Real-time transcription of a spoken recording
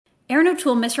Aaron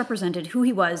O'Toole misrepresented who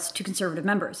he was to Conservative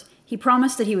members. He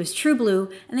promised that he was true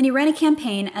blue, and then he ran a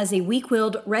campaign as a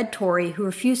weak-willed red Tory who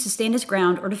refused to stand his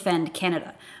ground or defend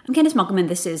Canada. I'm Candice Malcolm, and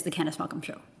this is The Candice Malcolm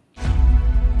Show.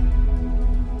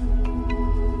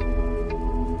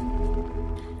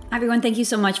 Hi everyone, thank you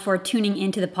so much for tuning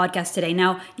into the podcast today.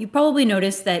 Now, you probably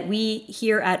noticed that we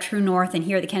here at True North and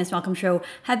here at the Candice Malcolm Show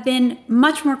have been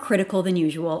much more critical than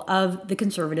usual of the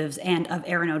Conservatives and of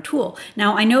Aaron O'Toole.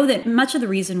 Now, I know that much of the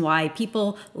reason why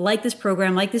people like this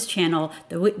program, like this channel,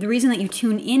 the reason that you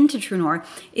tune into True North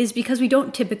is because we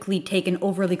don't typically take an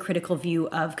overly critical view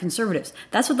of Conservatives.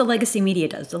 That's what the legacy media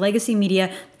does. The legacy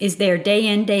media is there day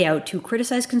in, day out to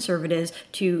criticize Conservatives,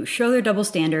 to show their double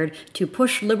standard, to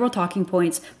push liberal talking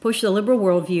points, push the liberal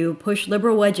worldview, push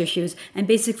liberal wedge issues, and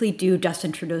basically do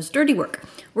Justin Trudeau's dirty work.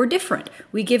 We're different.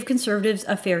 We give Conservatives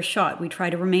a fair shot. We try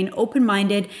to remain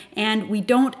open-minded, and we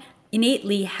don't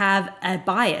innately have a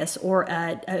bias or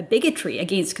a bigotry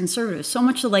against Conservatives. So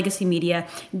much the legacy media,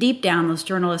 deep down, those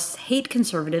journalists hate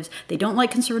Conservatives. They don't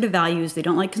like conservative values. They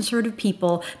don't like conservative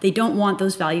people. They don't want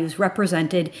those values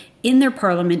represented in their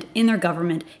parliament, in their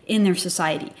government, in their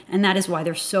society. And that is why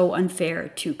they're so unfair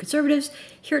to Conservatives.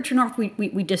 Here at True North,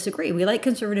 we disagree. We like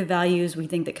conservative values. We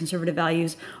think that conservative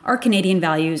values are Canadian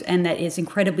values, and that is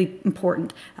incredibly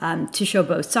important to show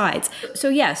both sides. So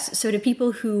yes, so to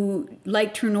people who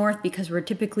like True North because we're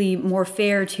typically more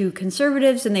fair to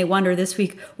Conservatives, and they wonder this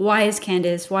week, why is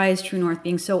True North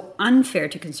being so unfair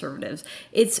to Conservatives?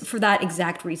 It's for that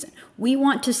exact reason. We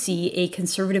want to see a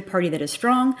Conservative Party that is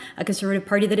strong, a Conservative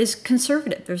Party that is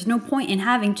conservative. There's no point in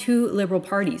having two liberal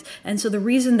parties. And so the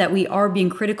reason that we are being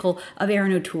critical of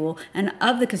Aaron O'Toole and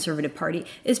of the Conservative Party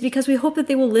is because we hope that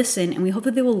they will listen, and we hope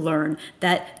that they will learn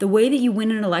that the way that you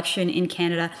win an election in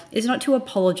Canada is not to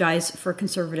apologize for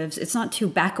Conservatives. It's not to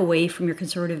back away from your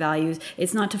conservative values.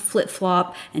 It's not to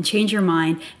flip-flop and change your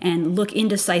mind and look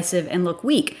indecisive and look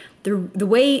weak. The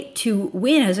way to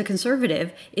win as a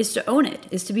Conservative is to own it,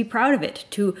 is to be proud of it,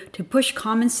 to push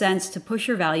common sense, to push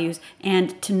your values,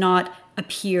 and to not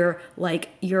appear like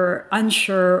you're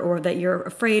unsure or that you're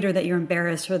afraid or that you're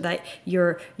embarrassed or that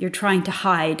you're trying to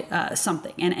hide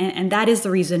something. And that is the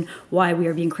reason why we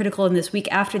are being critical in this week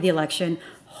after the election.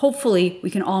 Hopefully, we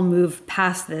can all move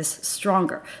past this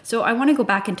stronger. So I want to go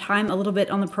back in time a little bit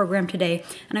on the program today,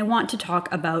 and I want to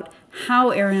talk about how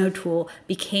Aaron O'Toole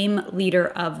became leader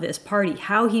of this party,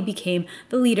 how he became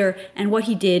the leader, and what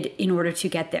he did in order to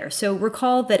get there. So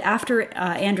recall that after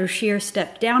Andrew Scheer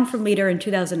stepped down from leader in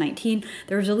 2019,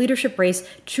 there was a leadership race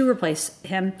to replace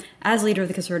him as leader of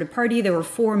the Conservative Party. There were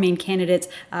four main candidates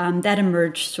that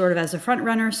emerged sort of as a front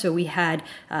runner. So we had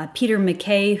Peter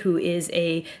MacKay, who is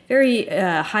a very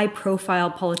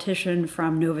high-profile politician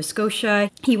from Nova Scotia.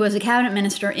 He was a cabinet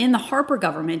minister in the Harper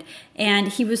government, and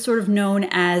he was sort of known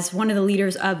as one of the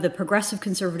leaders of the Progressive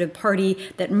Conservative Party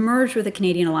that merged with the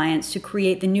Canadian Alliance to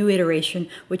create the new iteration,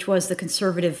 which was the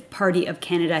Conservative Party of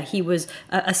Canada. He was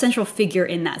a central figure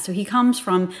in that. So he comes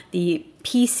from the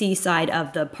PC side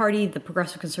of the party, the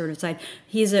Progressive Conservative side.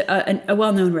 He is a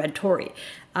well-known red Tory.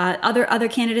 Other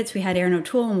candidates, we had Aaron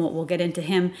O'Toole, and we'll get into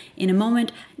him in a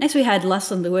moment. Next, we had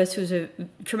Leslyn Lewis, who's a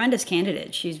tremendous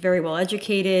candidate. She's very well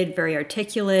educated, very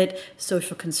articulate,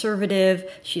 social conservative.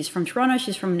 She's from Toronto.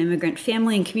 She's from an immigrant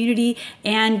family and community,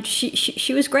 and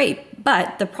she was great.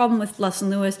 But the problem with Leslyn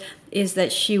Lewis is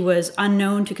that she was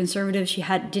unknown to Conservatives. She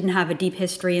didn't have a deep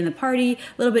history in the party, a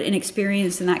little bit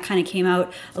inexperienced, and that kind of came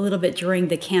out a little bit during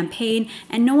the campaign,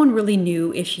 and no one really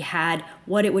knew if she had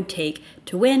what it would take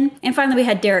to win. And finally, we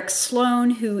had Derek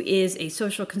Sloan, who is a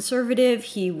social conservative.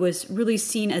 He was really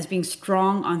seen as being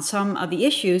strong on some of the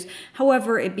issues.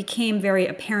 However, it became very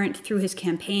apparent through his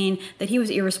campaign that he was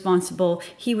irresponsible,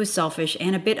 he was selfish,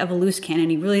 and a bit of a loose cannon.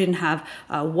 He really didn't have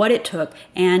what it took.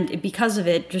 And because of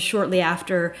it, just shortly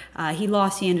after he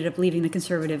lost, he ended up leaving the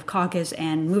Conservative caucus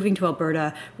and moving to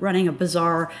Alberta, running a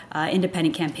bizarre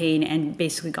independent campaign, and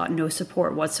basically got no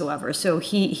support whatsoever. So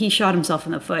he shot himself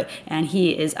in the foot, and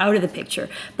he is out of the picture.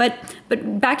 But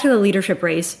back to the leadership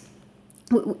race.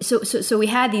 So we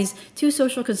had these two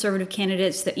social conservative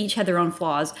candidates that each had their own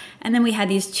flaws, and then we had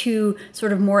these two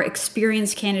sort of more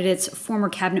experienced candidates, former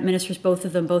cabinet ministers, both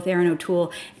of them, both Aaron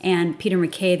O'Toole and Peter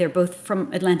MacKay. They're both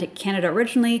from Atlantic Canada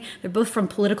originally. They're both from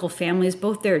political families.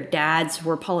 Both their dads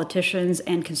were politicians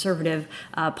and conservative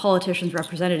politicians,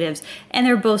 representatives, and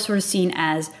they're both sort of seen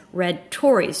as red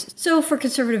Tories. So for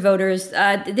Conservative voters,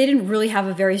 they didn't really have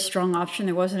a very strong option.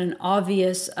 There wasn't an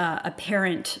obvious,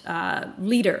 apparent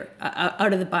leader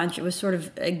out of the bunch. It was sort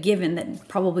of a given that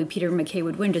probably Peter MacKay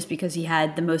would win just because he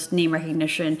had the most name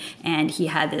recognition and he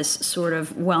had this sort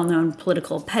of well-known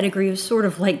political pedigree. It was sort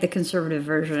of like the Conservative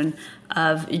version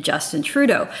of Justin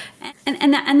Trudeau.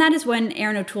 And that is when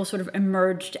Aaron O'Toole sort of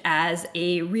emerged as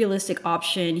a realistic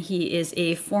option. He is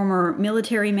a former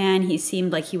military man. He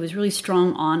seemed like he was really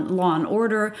strong on law and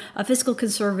order, a fiscal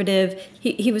conservative.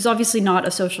 He was obviously not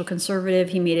a social conservative.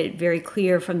 He made it very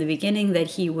clear from the beginning that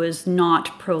he was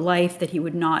not pro-life, that he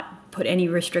would not put any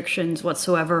restrictions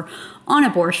whatsoever on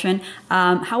abortion.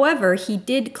 However, he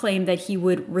did claim that he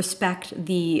would respect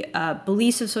the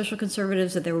beliefs of social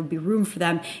conservatives, that there would be room for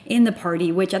them in the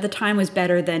party, which at the time was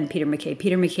better than Peter MacKay.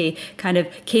 Peter MacKay kind of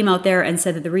came out there and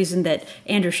said that the reason that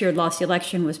Andrew Scheer lost the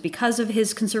election was because of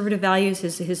his conservative values,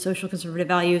 his social conservative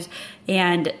values,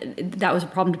 and that was a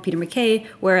problem to Peter MacKay,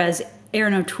 whereas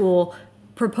Aaron O'Toole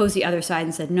proposed the other side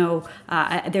and said, no,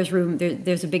 there's room,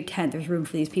 there's a big tent, there's room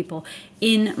for these people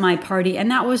in my party.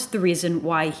 And that was the reason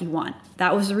why he won.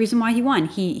 That was the reason why he won.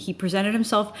 He presented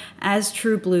himself as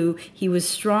true blue. He was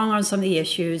strong on some of the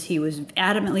issues. He was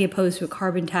adamantly opposed to a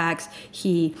carbon tax.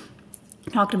 He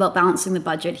talked about balancing the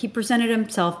budget. He presented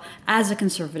himself as a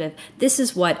conservative. This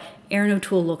is what Aaron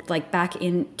O'Toole looked like back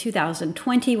in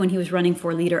 2020 when he was running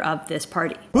for leader of this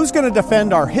party. Who's going to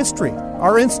defend our history,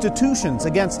 our institutions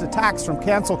against attacks from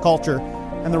cancel culture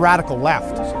and the radical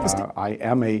left? I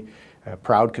am a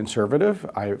proud conservative.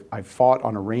 I've fought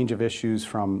on a range of issues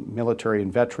from military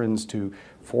and veterans to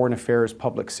foreign affairs,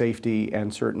 public safety,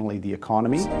 and certainly the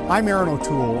economy. I'm Aaron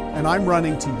O'Toole, and I'm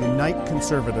running to unite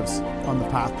conservatives on the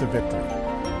path to victory.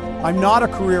 I'm not a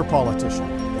career politician.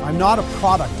 I'm not a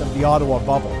product of the Ottawa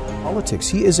bubble. Politics.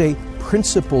 He is a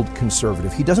principled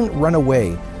conservative. He doesn't run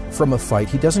away from a fight.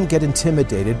 He doesn't get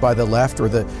intimidated by the left or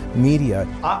the media.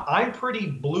 I'm pretty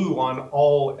blue on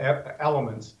all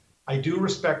elements. I do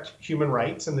respect human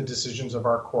rights and the decisions of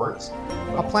our courts.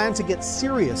 A plan to get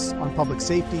serious on public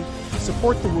safety,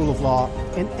 support the rule of law,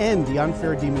 and end the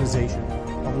unfair demonization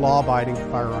of law-abiding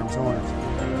firearms owners.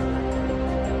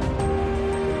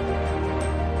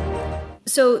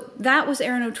 So that was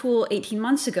Aaron O'Toole 18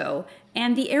 months ago.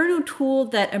 And the Aaron O'Toole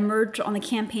that emerged on the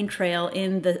campaign trail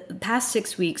in the past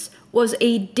 6 weeks was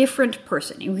a different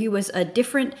person. He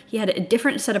had a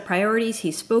different set of priorities.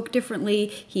 He spoke differently.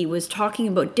 He was talking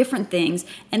about different things.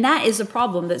 And that is a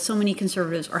problem that so many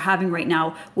conservatives are having right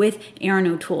now with Aaron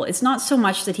O'Toole. It's not so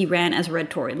much that he ran as a red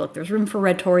Tory. Look, there's room for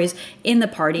red Tories in the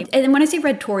party. And when I say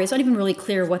red Tory, it's not even really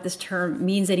clear what this term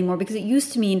means anymore, because it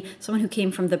used to mean someone who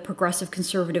came from the progressive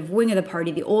conservative wing of the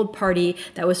party, the old party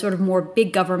that was sort of more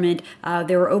big government.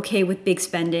 They were okay with big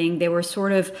spending. They were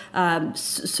sort of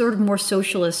more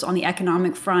socialists on the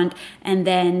economic front, and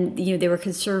then they were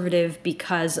conservative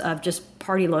because of just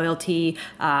party loyalty.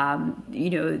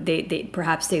 They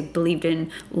perhaps they believed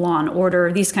in law and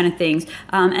order, these kind of things.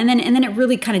 And then it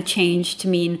really kind of changed to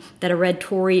mean that a red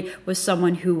Tory was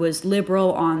someone who was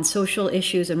liberal on social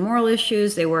issues and moral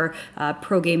issues. They were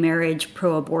pro-gay marriage,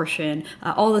 pro-abortion,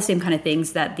 all the same kind of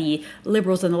things that the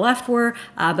liberals on the left were.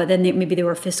 But then maybe they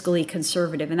were fiscally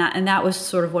conservative, and that was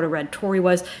sort of what a red Tory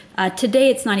was. Today,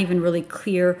 it's not even really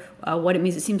clear what it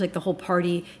means. It seems like the whole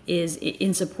party is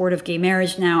in support of gay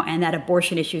marriage now, and that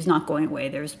abortion issue is not going away.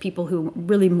 There's people who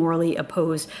really morally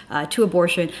oppose to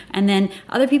abortion, and then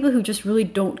other people who just really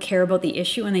don't care about the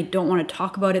issue and they don't want to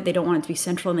talk about it. They don't want it to be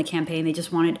central in the campaign. They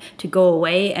just want it to go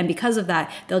away, and because of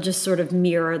that, they'll just sort of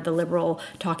mirror the liberal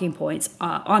talking points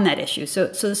on that issue. So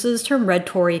this term red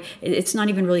Tory, it's not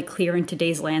even really clear in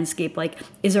today's landscape. Like,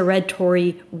 is a red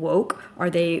Tory woke? Are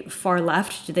they far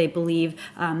left? Do they believe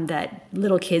that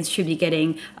little kids should be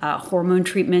getting hormone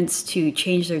treatments to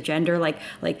change their gender?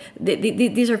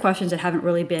 These are questions that haven't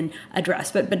really been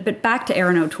addressed. But back to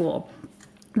Aaron O'Toole.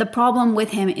 The problem with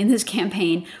him in this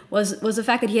campaign was the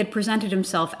fact that he had presented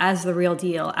himself as the real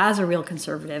deal, as a real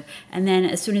conservative. And then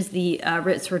as soon as the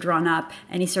writs were drawn up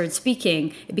and he started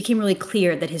speaking, it became really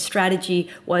clear that his strategy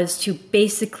was to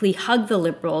basically hug the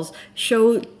Liberals,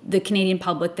 show the Canadian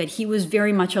public that he was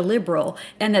very much a Liberal,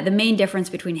 and that the main difference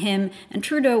between him and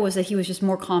Trudeau was that he was just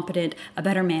more competent, a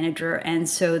better manager, and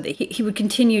so that he would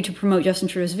continue to promote Justin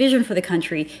Trudeau's vision for the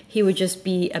country. He would just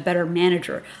be a better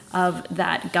manager of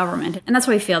that government. And that's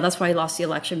why he failed. That's why he lost the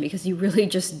election, because he really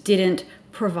just didn't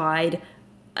provide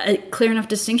a clear enough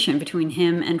distinction between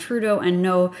him and Trudeau, and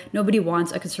no, nobody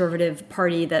wants a conservative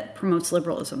party that promotes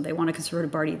liberalism. They want a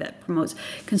conservative party that promotes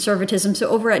conservatism. So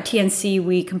over at TNC,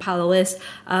 we compile a list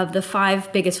of the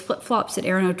 5 biggest flip-flops that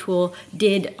Erin O'Toole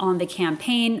did on the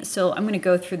campaign. So I'm going to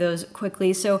go through those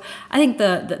quickly. So I think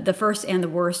the first and the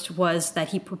worst was that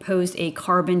he proposed a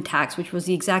carbon tax, which was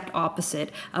the exact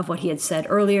opposite of what he had said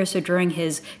earlier. So during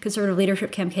his Conservative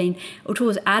leadership campaign, O'Toole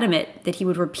was adamant that he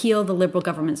would repeal the Liberal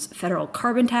government's federal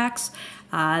carbon tax.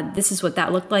 This is what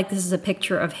that looked like. This is a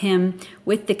picture of him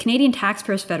with the Canadian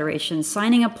Taxpayers Federation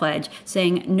signing a pledge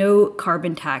saying no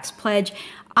carbon tax pledge.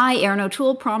 I, Erin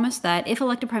O'Toole, promise that if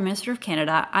elected Prime Minister of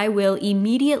Canada, I will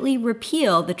immediately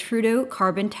repeal the Trudeau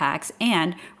carbon tax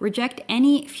and reject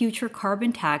any future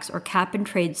carbon tax or cap and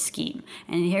trade scheme.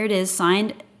 And here it is,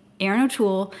 signed Erin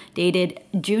O'Toole, dated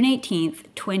June 18th,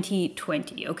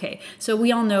 2020. Okay, so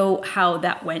we all know how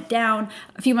that went down.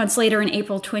 A few months later, in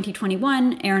April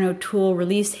 2021, Erin O'Toole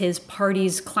released his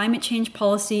party's climate change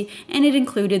policy, and it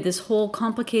included this whole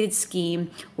complicated scheme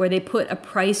where they put a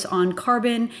price on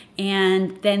carbon,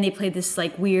 and then they played this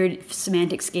like weird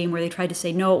semantics game where they tried to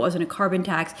say, no, it wasn't a carbon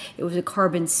tax, it was a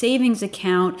carbon savings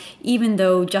account, even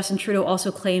though Justin Trudeau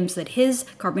also claims that his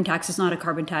carbon tax is not a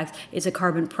carbon tax, it's a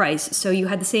carbon price. So you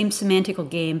had the same semantical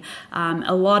game.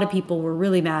 A lot of people were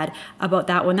really mad about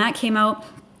that when that came out.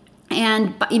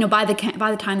 And by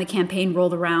the time the campaign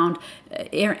rolled around,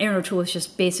 Erin O'Toole was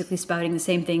just basically spouting the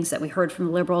same things that we heard from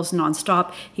the Liberals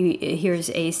nonstop. Here's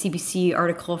a CBC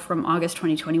article from August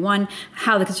 2021,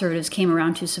 how the Conservatives came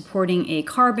around to supporting a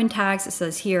carbon tax. It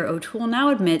says here, O'Toole now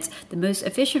admits the most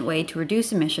efficient way to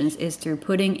reduce emissions is through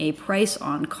putting a price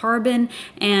on carbon.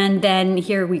 And then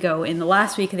here we go. In the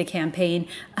last week of the campaign,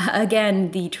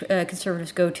 again, the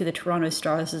Conservatives go to the Toronto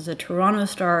Star. This is a Toronto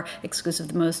Star exclusive,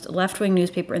 the most left-wing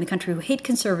newspaper in the country who hate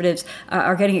Conservatives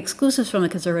are getting exclusives from the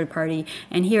Conservative Party.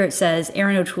 And here it says,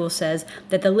 Erin O'Toole says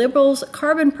that the Liberals'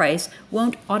 carbon price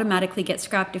won't automatically get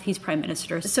scrapped if he's Prime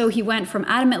Minister. So he went from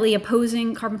adamantly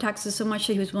opposing carbon taxes so much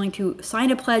that he was willing to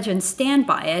sign a pledge and stand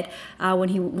by it when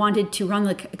he wanted to run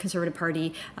the Conservative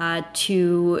Party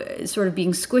to sort of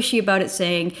being squishy about it,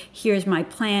 saying, here's my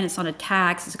plan, it's not a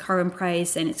tax, it's a carbon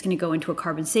price, and it's going to go into a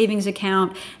carbon savings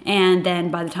account. And then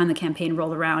by the time the campaign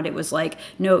rolled around, it was like,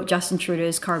 no, Justin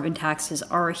Trudeau's carbon taxes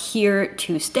are here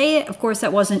to stay. Of course,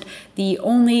 that wasn't the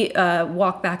only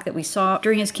walk back that we saw.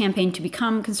 During his campaign to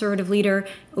become Conservative leader,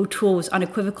 O'Toole was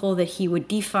unequivocal that he would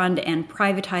defund and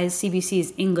privatize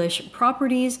CBC's English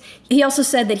properties. He also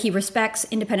said that he respects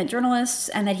independent journalists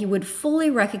and that he would fully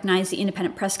recognize the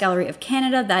Independent Press Gallery of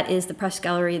Canada, that is the press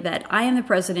gallery that I am the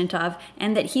president of,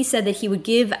 and that he said that he would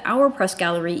give our press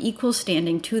gallery equal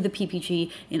standing to the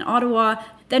PPG in Ottawa.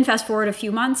 Then fast forward a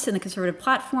few months in the Conservative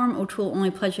platform, O'Toole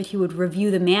only pledged that he would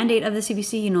review the mandate of the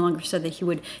CBC. He no longer said that he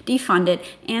would defund it.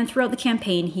 And throughout the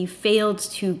campaign, he failed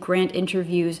to grant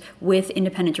interviews with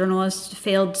independent journalists,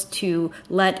 failed to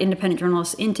let independent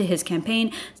journalists into his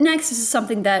campaign. Next, this is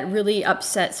something that really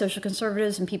upset social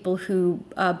conservatives and people who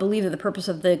believe that the purpose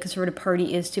of the Conservative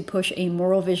Party is to push a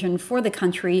moral vision for the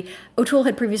country. O'Toole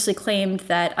had previously claimed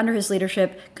that under his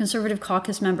leadership, Conservative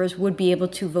caucus members would be able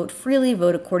to vote freely,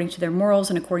 vote according to their morals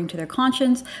and according to their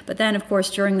conscience. But then, of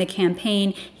course, during the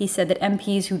campaign, he said that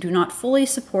MPs who do not fully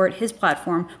support his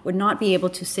platform would not be able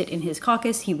to sit in his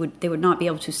caucus. They would not be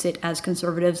able to sit as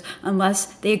Conservatives unless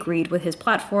they agreed with his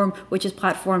platform, which his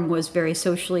platform was very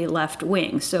socially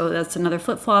left-wing. So that's another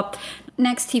flip-flop.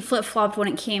 Next, he flip-flopped when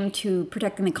it came to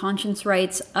protecting the conscience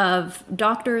rights of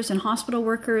doctors and hospital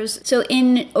workers. So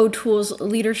in O'Toole's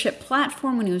leadership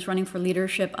platform, when he was running for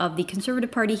leadership of the Conservative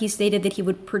Party, he stated that he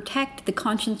would protect the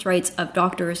conscience rights of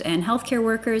doctors and healthcare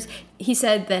workers. He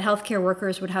said that healthcare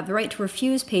workers would have the right to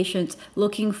refuse patients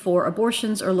looking for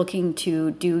abortions or looking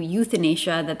to do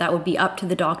euthanasia, that would be up to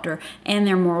the doctor and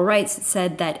their moral rights. It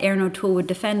said that Erin O'Toole would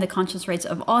defend the conscience rights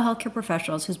of all healthcare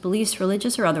professionals whose beliefs,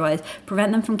 religious or otherwise,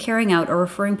 prevent them from carrying out or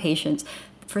referring patients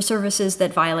for services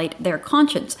that violate their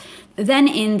conscience. Then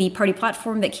in the party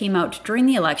platform that came out during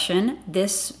the election,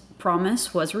 this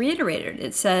promise was reiterated.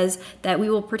 It says that we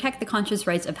will protect the conscience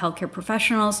rights of healthcare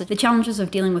professionals. The challenges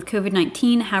of dealing with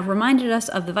COVID-19 have reminded us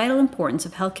of the vital importance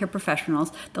of healthcare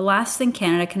professionals. The last thing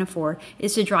Canada can afford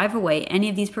is to drive away any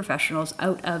of these professionals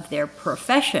out of their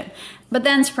profession. But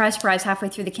then, surprise, surprise, halfway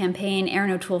through the campaign,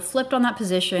 Erin O'Toole flipped on that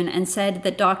position and said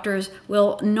that doctors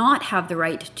will not have the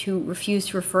right to refuse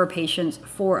to refer patients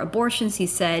for abortions. He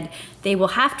said they will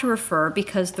have to refer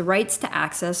because the rights to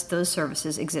access those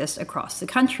services exist across the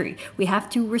country. country. We have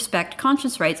to respect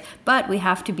conscience rights, but we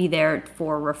have to be there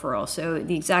for referral. So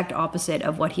the exact opposite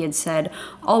of what he had said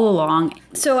all along.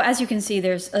 So as you can see,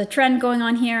 there's a trend going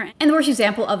on here. And the worst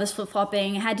example of this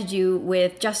flip-flopping had to do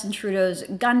with Justin Trudeau's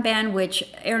gun ban, which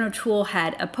Aaron O'Toole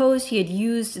had opposed. He had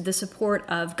used the support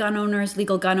of gun owners,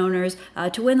 legal gun owners,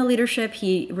 to win the leadership.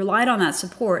 He relied on that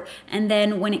support. And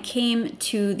then when it came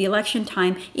to the election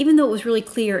time, even though it was really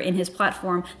clear in his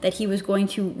platform that he was going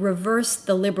to reverse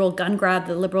the Liberal gun grab,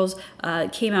 the Liberals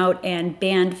came out and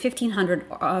banned 1,500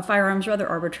 firearms rather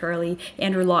arbitrarily.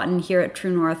 Andrew Lawton here at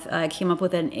True North came up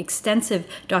with an extensive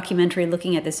documentary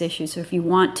looking at this issue. So if you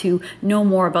want to know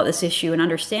more about this issue and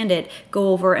understand it, go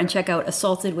over and check out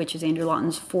Assaulted, which is Andrew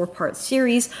Lawton's 4-part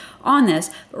series on this.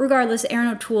 But regardless, Aaron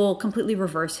O'Toole completely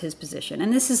reversed his position.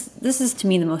 And this is to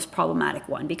me the most problematic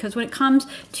one, because when it comes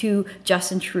to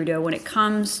Justin Trudeau, when it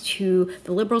comes to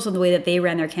the Liberals and the way that they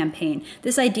ran their campaign,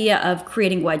 this idea of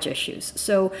creating wedge issues.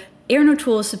 So Aaron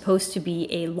O'Toole is supposed to be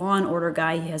a law and order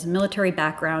guy. He has a military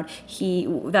background.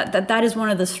 That is one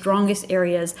of the strongest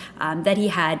areas that he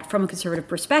had from a conservative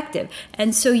perspective.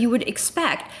 And so you would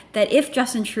expect that if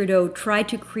Justin Trudeau tried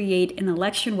to create an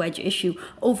election wedge issue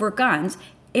over guns,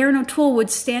 Aaron O'Toole would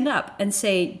stand up and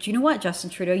say, do you know what, Justin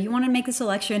Trudeau, you want to make this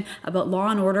election about law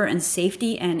and order and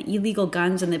safety and illegal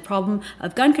guns and the problem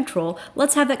of gun control?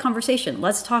 Let's have that conversation.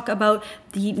 Let's talk about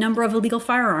the number of illegal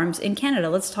firearms in Canada.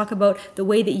 Let's talk about the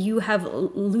way that you have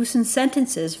loosened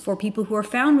sentences for people who are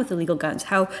found with illegal guns.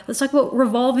 Let's talk about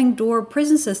revolving door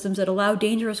prison systems that allow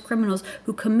dangerous criminals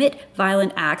who commit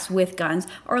violent acts with guns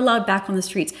are allowed back on the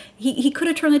streets. He could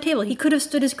have turned the table. He could have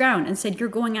stood his ground and said, you're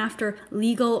going after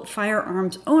legal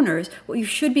firearms owners. What you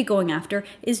should be going after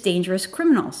is dangerous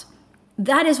criminals.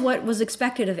 That is what was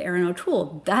expected of Aaron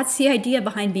O'Toole. That's the idea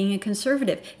behind being a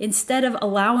conservative. Instead of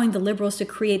allowing the Liberals to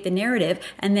create the narrative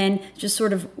and then just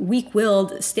sort of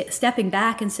weak-willed stepping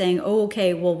back and saying, oh,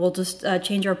 okay, well, we'll just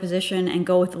change our position and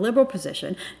go with the Liberal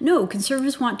position. No,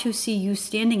 conservatives want to see you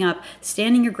standing up,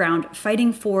 standing your ground,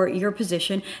 fighting for your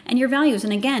position and your values.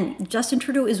 And again, Justin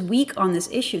Trudeau is weak on this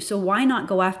issue, so why not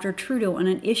go after Trudeau on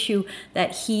an issue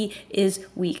that he is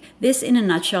weak? This, in a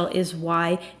nutshell, is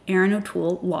why Aaron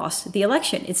O'Toole lost the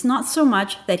election. It's not so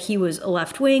much that he was a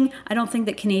left-wing. I don't think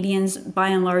that Canadians, by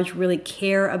and large, really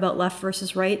care about left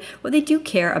versus right. What they do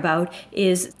care about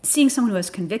is seeing someone who has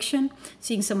conviction,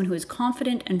 seeing someone who is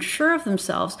confident and sure of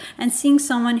themselves, and seeing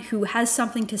someone who has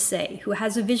something to say, who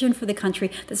has a vision for the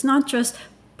country that's not just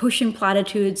pushing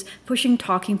platitudes, pushing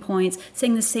talking points,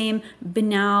 saying the same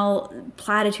banal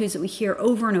platitudes that we hear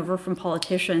over and over from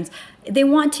politicians. They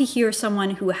want to hear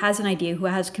someone who has an idea, who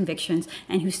has convictions,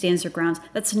 and who stands their grounds.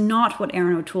 That's not what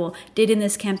Aaron O'Toole did in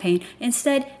this campaign.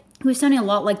 Instead, he was sounding a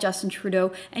lot like Justin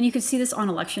Trudeau, and you could see this on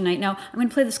election night. Now, I'm going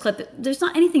to play this clip. There's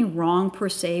not anything wrong, per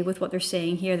se, with what they're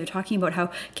saying here. They're talking about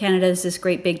how Canada is this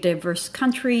great, big, diverse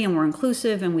country, and we're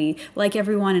inclusive, and we like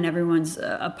everyone, and everyone's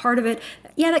a part of it.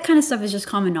 Yeah, that kind of stuff is just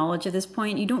common knowledge at this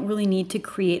point. You don't really need to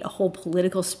create a whole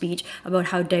political speech about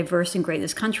how diverse and great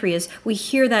this country is. We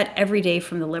hear that every day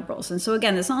from the Liberals. And so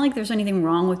again, it's not like there's anything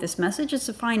wrong with this message. It's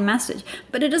a fine message.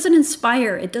 But it doesn't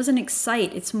inspire. It doesn't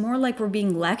excite. It's more like we're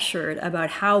being lectured about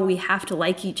how we have to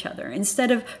like each other.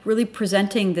 Instead of really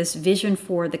presenting this vision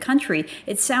for the country,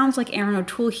 it sounds like Aaron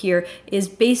O'Toole here is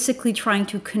basically trying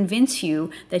to convince you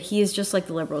that he is just like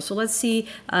the Liberals. So let's see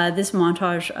this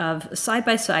montage of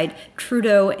side-by-side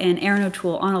Trudeau and Aaron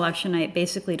O'Toole on election night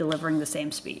basically delivering the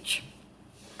same speech.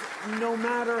 No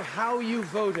matter how you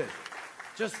voted,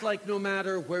 just like no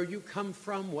matter where you come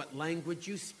from, what language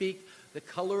you speak, the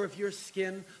color of your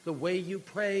skin, the way you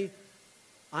pray,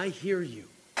 I hear you.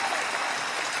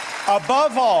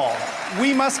 Above all,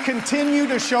 we must continue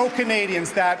to show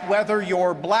Canadians that whether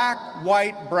you're black,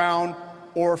 white, brown,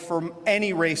 or from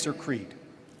any race or creed,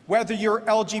 whether you're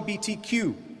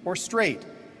LGBTQ or straight,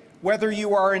 whether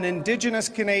you are an Indigenous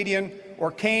Canadian or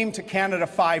came to Canada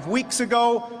 5 weeks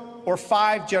ago or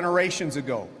 5 generations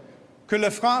ago, que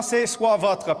le français soit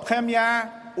votre première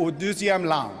ou deuxième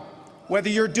langue. Whether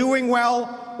you're doing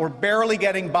well or barely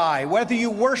getting by, whether you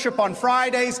worship on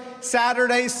Fridays,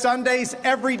 Saturdays, Sundays,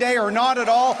 every day or not at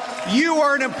all, you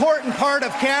are an important part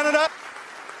of Canada.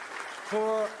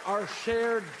 For our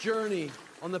shared journey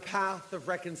on the path of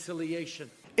reconciliation.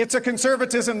 It's a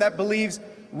conservatism that believes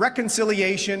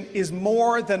reconciliation is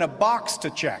more than a box to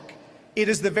check. It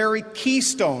is the very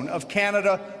keystone of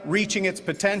Canada reaching its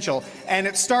potential, and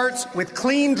it starts with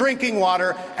clean drinking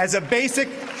water as a basic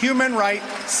human right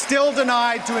still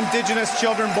denied to Indigenous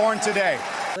children born today.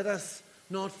 Let us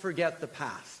not forget the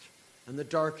past and the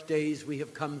dark days we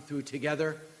have come through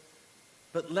together,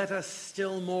 but let us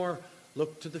still more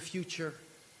look to the future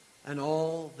and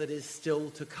all that is still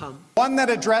to come. One that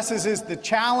addresses the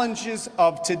challenges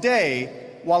of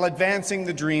today while advancing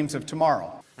the dreams of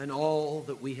tomorrow. And all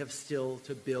that we have still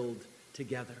to build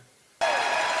together.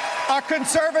 A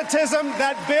conservatism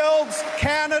that builds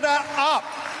Canada up.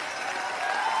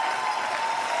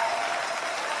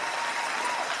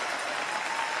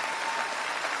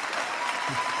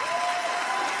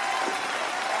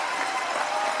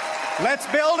 Let's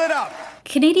build it up.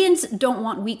 Canadians don't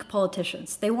want weak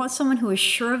politicians. They want someone who is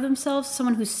sure of themselves,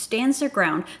 someone who stands their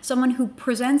ground, someone who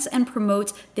presents and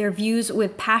promotes their views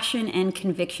with passion and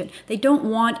conviction. They don't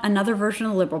want another version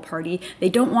of the Liberal Party. They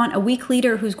don't want a weak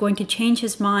leader who's going to change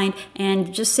his mind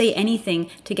and just say anything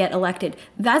to get elected.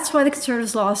 That's why the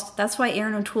Conservatives lost. That's why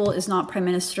Erin O'Toole is not Prime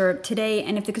Minister today.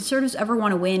 And if the Conservatives ever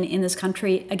want to win in this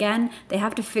country again, they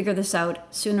have to figure this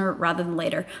out sooner rather than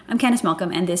later. I'm Candice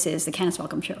Malcolm, and this is The Candice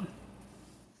Malcolm Show.